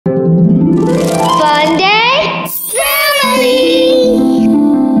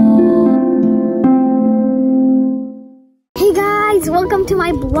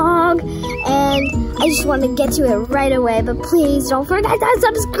just want to get to it right away, but please don't forget to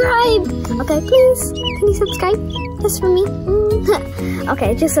subscribe. Okay, please, can you subscribe just for me?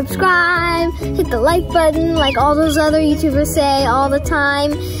 Okay, just subscribe, hit the like button like all those other YouTubers say all the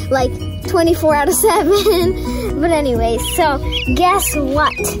time, like 24 out of 7. But anyway, so guess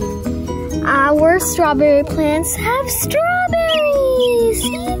what? Our strawberry plants have strawberries.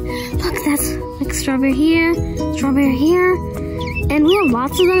 See? Look, that's like strawberry here, and we have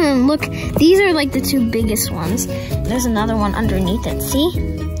lots of them. And look, these are like the 2 biggest ones. There's another one underneath it. See?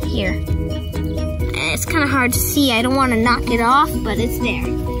 Here. It's kind of hard to see. I don't want to knock it off, but it's there.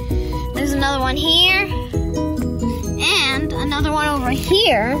 There's another one here, and another one over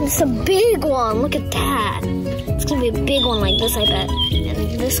here. It's a big one. Look at that. It's gonna be a big one like this, I bet.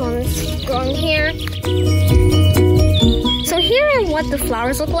 And this one's growing here. So here are what the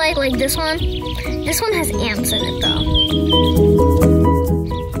flowers look like this one. This one has ants in it though.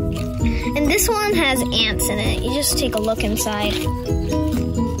 And this one has ants in it. You just take a look inside.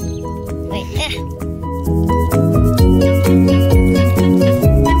 Wait,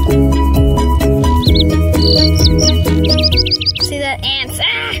 See that ants?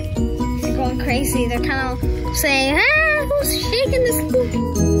 Ah! They're going crazy. They're kind of saying, who's shaking this?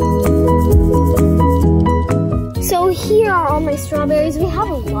 So here are all my strawberries. We have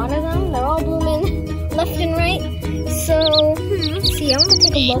a lot of them. They're all blooming left and right. So, let's see. I want to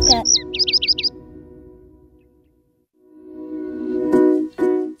take a look at.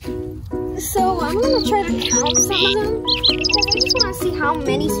 So I'm going to try to count some of them because I just want to see how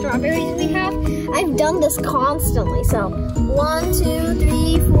many strawberries we have. I've done this constantly. So 1, 2,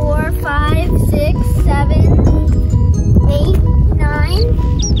 3, 4, 5, 6, 7, 8, 9,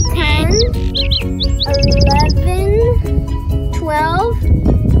 10, 11, 12,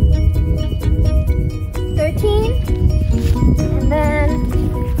 13, and then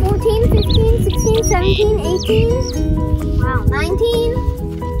 14, 15, 16, 17, 18, wow, 19,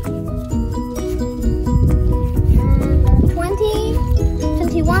 20,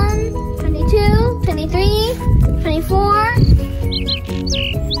 21, 22, 23, 24,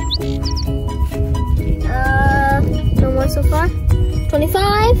 no more so far,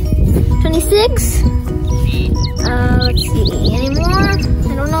 25, 26, let's see, any more? I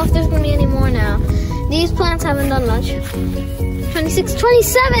don't know if there's gonna be any more now. These plants haven't done much. 26,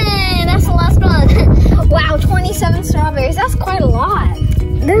 27, that's the last one. Wow, 27 strawberries, that's quite a lot.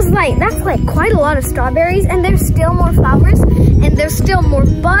 That's like quite a lot of strawberries, and there's still more flowers, and there's still more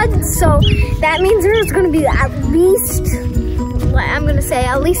buds, so that means there's gonna be at least, I'm gonna say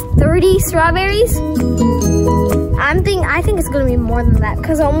at least 30 strawberries. I think it's gonna be more than that,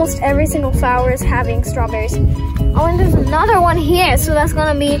 because almost every single flower is having strawberries. Oh, and there's another one here, so that's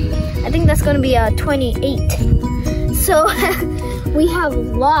gonna be, I think that's gonna be 28. So we have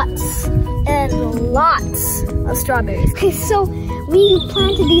lots and lots of strawberries. Okay, so we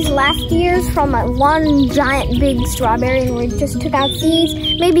planted these last years from one giant big strawberry, and we just took out seeds,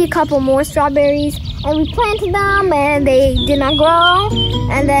 maybe a couple more strawberries, and we planted them and they did not grow,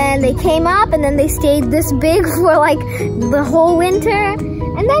 and then they came up and then they stayed this big for like the whole winter,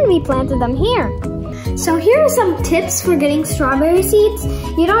 and then we planted them here. So here are some tips for getting strawberry seeds.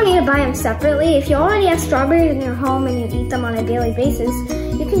 You don't need to buy them separately. If you already have strawberries in your home and you eat them on a daily basis,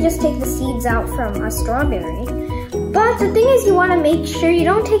 you can just take the seeds out from a strawberry. But the thing is, you want to make sure you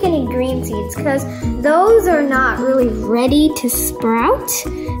don't take any green seeds, because those are not really ready to sprout.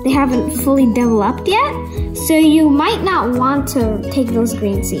 They haven't fully developed yet, so you might not want to take those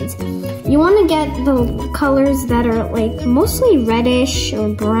green seeds. You want to get the colors that are like mostly reddish or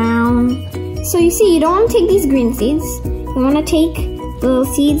brown. So you see, you don't want to take these green seeds. You want to take the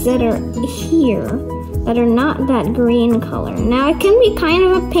seeds that are here, that are not that green color. Now it can be kind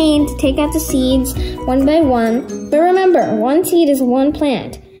of a pain to take out the seeds one by one, but remember, one seed is one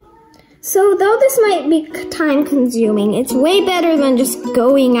plant. So though this might be time consuming, it's way better than just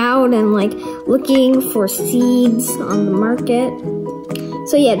going out and like looking for seeds on the market.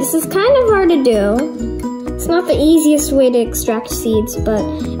 So yeah, this is kind of hard to do. It's not the easiest way to extract seeds, but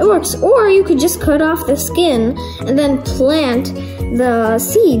it works. Or you could just cut off the skin and then plant the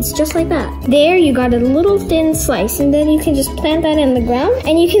seeds just like that. There you got a little thin slice, and then you can just plant that in the ground,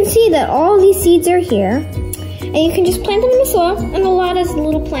 and you can see that all these seeds are here, and you can just plant them in the soil, and a lot of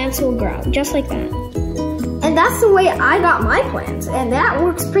little plants will grow just like that. And that's the way I got my plants, and that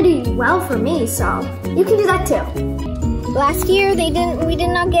works pretty well for me, so you can do that too. Last year we did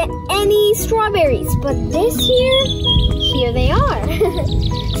not get any strawberries, but this year, here they are.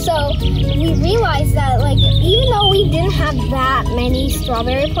 So we realized that like even though we didn't have that many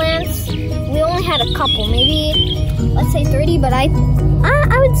strawberry plants, we only had a couple, maybe let's say 30, but I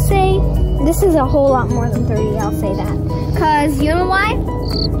would say This is a whole lot more than 30, I'll say that. Cause you know why?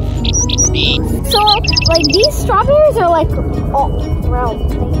 So like these strawberries are like, oh, well,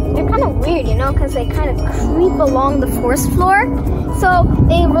 they're kind of weird, you know, cause they kind of creep along the forest floor. So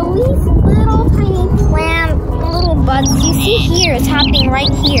they release little tiny little buds. You see here, it's happening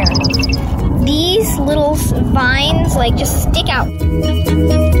right here. These little vines like just stick out.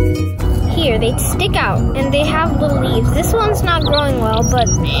 Here, they stick out and they have little leaves. This one's not growing well, but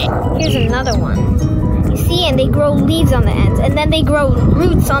here's another one. You see, and they grow leaves on the ends, and then they grow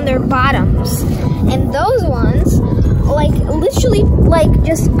roots on their bottoms. And those ones, like literally, like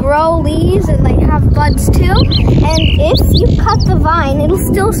just grow leaves and like have buds too. And if you cut the vine, it'll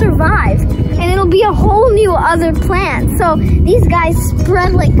still survive, and it'll be a whole new other plant. So these guys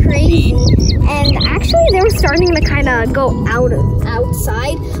spread like crazy, and actually they were starting to kind of go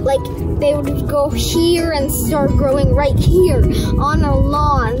outside. Like they would go here and start growing right here on a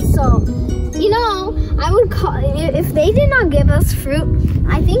lawn. So, you know, I would call, if they did not give us fruit,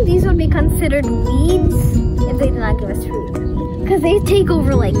 I think these would be considered weeds if they did not give us fruit. Because they take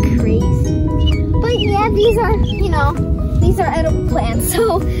over like crazy. But yeah, these are, you know, these are edible plants,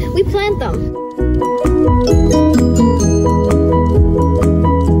 so we plant them.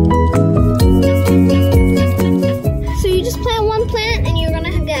 So you just plant one plant and you're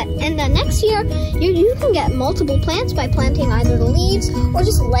gonna get, and then next year, you can get multiple plants by planting either the leaves or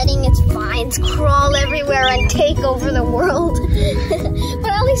just letting its vines crawl everywhere and take over the world.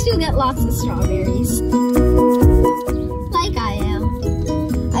 But at least you'll get lots of strawberries. Like I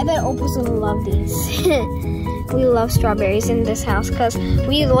am. I bet Opal's gonna love these. We love strawberries in this house because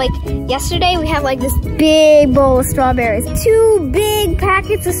we like, yesterday we had like this big bowl of strawberries. 2 big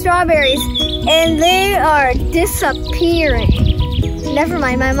packets of strawberries, and they are disappearing. Never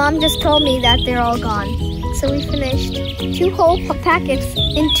mind, my mom just told me that they're all gone. So we finished 2 whole packets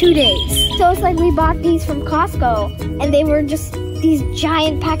in 2 days. So it's like we bought these from Costco, and they were just these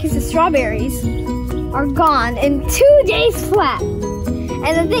giant packets of strawberries are gone in 2 days flat.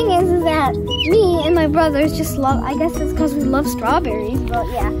 And the thing is that me and my brothers just love, I guess it's because we love strawberries, but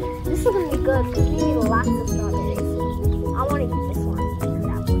yeah, this is gonna be good because we need lots of strawberries. I want to eat this one, and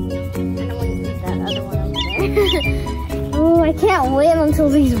that one, and I want to eat that other one over there. Oh, I can't wait until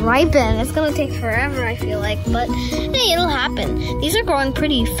these ripen. It's gonna take forever, I feel like, but hey, it'll happen. These are growing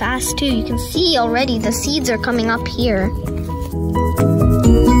pretty fast too. You can see already the seeds are coming up here.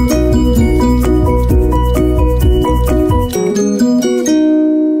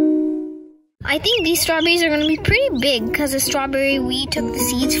 I think these strawberries are going to be pretty big because the strawberry we took the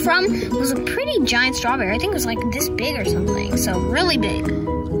seeds from was a pretty giant strawberry. I think it was like this big or something, so really big.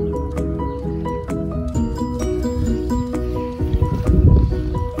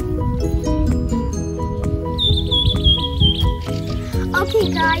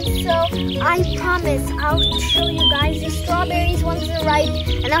 Okay guys, so I promise I'll show you guys the strawberries once they're ripe,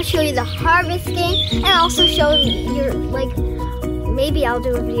 and I'll show you the harvesting, and I'll also show you your, like, maybe I'll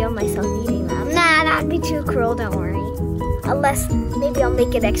do a video of myself eating them. Nah, that'd be too cruel, don't worry. Unless, maybe I'll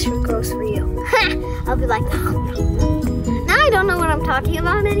make it extra gross for you. I'll be like, oh, no. Now I don't know what I'm talking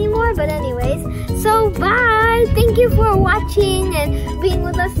about anymore, but anyways. So, bye! Thank you for watching and being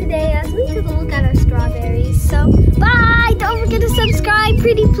with us today as we took a look at our strawberries. So, bye! Don't forget to subscribe,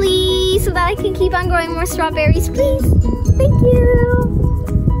 pretty please, so that I can keep on growing more strawberries, please. Thank you!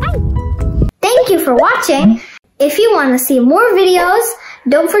 Bye! Thank you for watching. If you want to see more videos,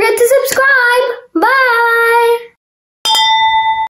 don't forget to subscribe. Bye!